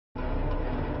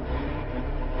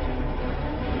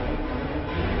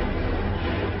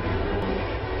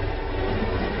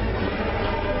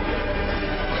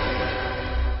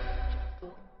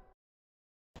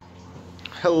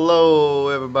Hello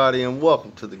everybody and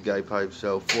welcome to the Gay Pipe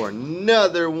Show for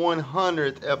another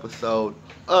 100th episode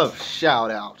of shout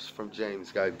outs from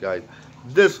James Gay.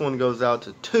 This one goes out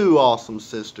to two awesome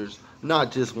sisters,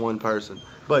 not just one person,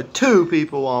 but two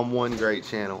people on one great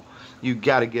channel. You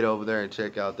gotta get over there and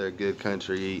check out their good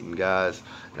country eating, guys,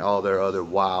 and all their other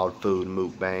wild food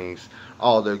mukbangs,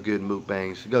 all their good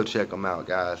mukbangs. Go check them out,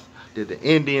 guys. Did the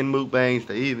Indian mukbangs,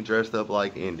 they even dressed up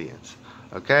like Indians.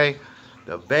 Okay?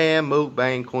 The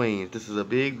VAMUKBANG Queens. This is a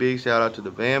big shout out to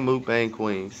the VAMUKBANG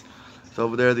Queens. It's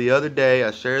over there the other day. I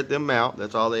shared them out.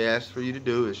 That's all they asked for you to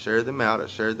do is share them out. I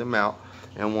shared them out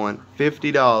and won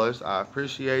 $50. I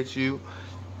appreciate you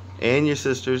and your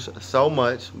sisters so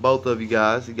much. Both of you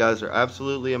guys. You guys are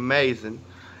absolutely amazing.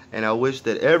 And I wish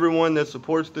that everyone that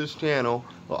supports this channel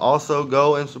will also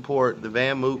go and support the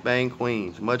VAMUKBANG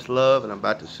Queens. Much love, and I'm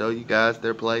about to show you guys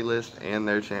their playlist and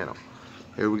their channel.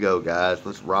 Here we go, guys.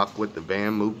 Let's rock with the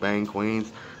VAMUKBANG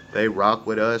Queens. They rock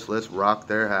with us. Let's rock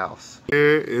their house.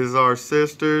 Here is our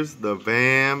sisters, the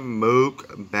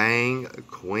VAMUKBANG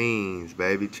Queens,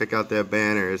 baby. Check out that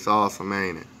banner. It's awesome,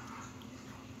 ain't it?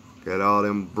 Got all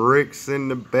them bricks in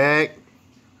the back.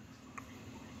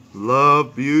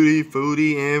 Love, beauty,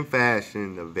 foodie, and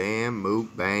fashion. The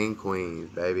VAMUKBANG Queens,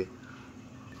 baby.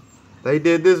 They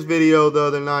did this video the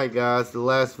other night, guys. The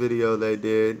last video they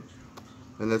did.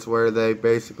 And that's where they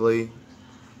basically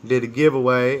did a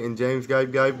giveaway, and James Gay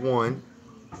won.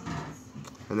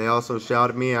 And they also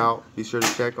shouted me out. Be sure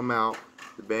to check them out.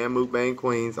 The VAMUKBANG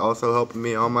Queens also helping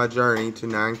me on my journey to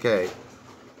 9K.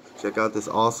 Check out this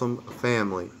awesome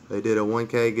family. They did a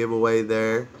 1K giveaway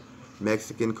there.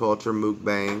 Mexican culture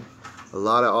mukbang. A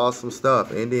lot of awesome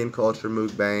stuff. Indian culture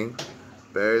mukbang.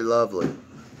 Very lovely.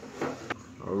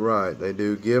 Alright, they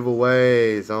do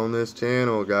giveaways on this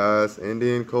channel, guys.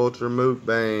 Indian culture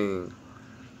mukbang.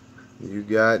 You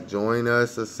got join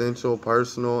us essential,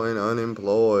 personal, and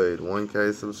unemployed.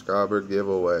 1K subscriber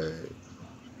giveaway.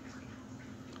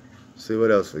 See what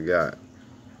else we got.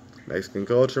 Mexican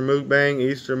culture mukbang,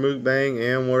 Easter mukbang,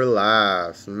 and we're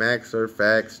live. Smacks or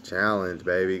Facts challenge,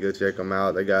 baby. Go check them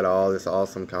out. They got all this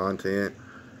awesome content.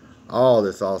 All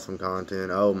this awesome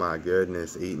content. Oh my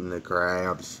goodness. Eating the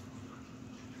crabs.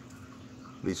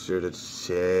 Be sure to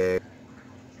check.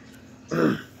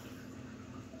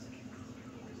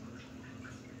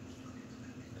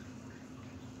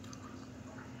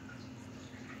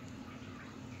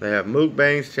 They have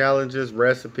mukbangs, challenges,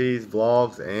 recipes,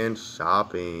 vlogs, and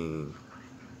shopping.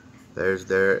 There's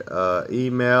their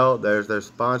email. There's their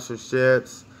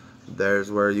sponsorships. There's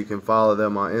where you can follow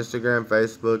them on Instagram,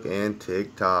 Facebook, and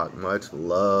TikTok. Much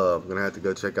love. I'm going to have to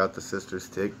go check out the sisters'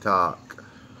 TikTok.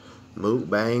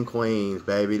 Mukbang Queens,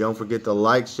 baby. Don't forget to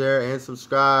like, share, and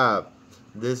subscribe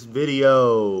this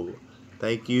video.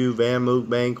 Thank you,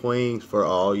 VAMUKBANG Queens, for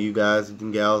all you guys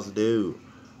and gals do.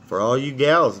 For all you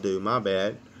gals do, my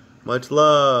bad. Much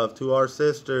love to our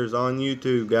sisters on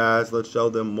YouTube, guys. Let's show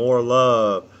them more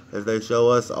love as they show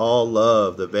us all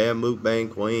love. The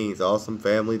VAMUKBANG Queens, awesome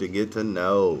family to get to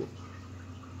know.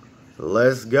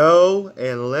 Let's go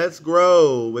and let's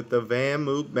grow with the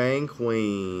VAMUKBANG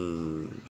Queens.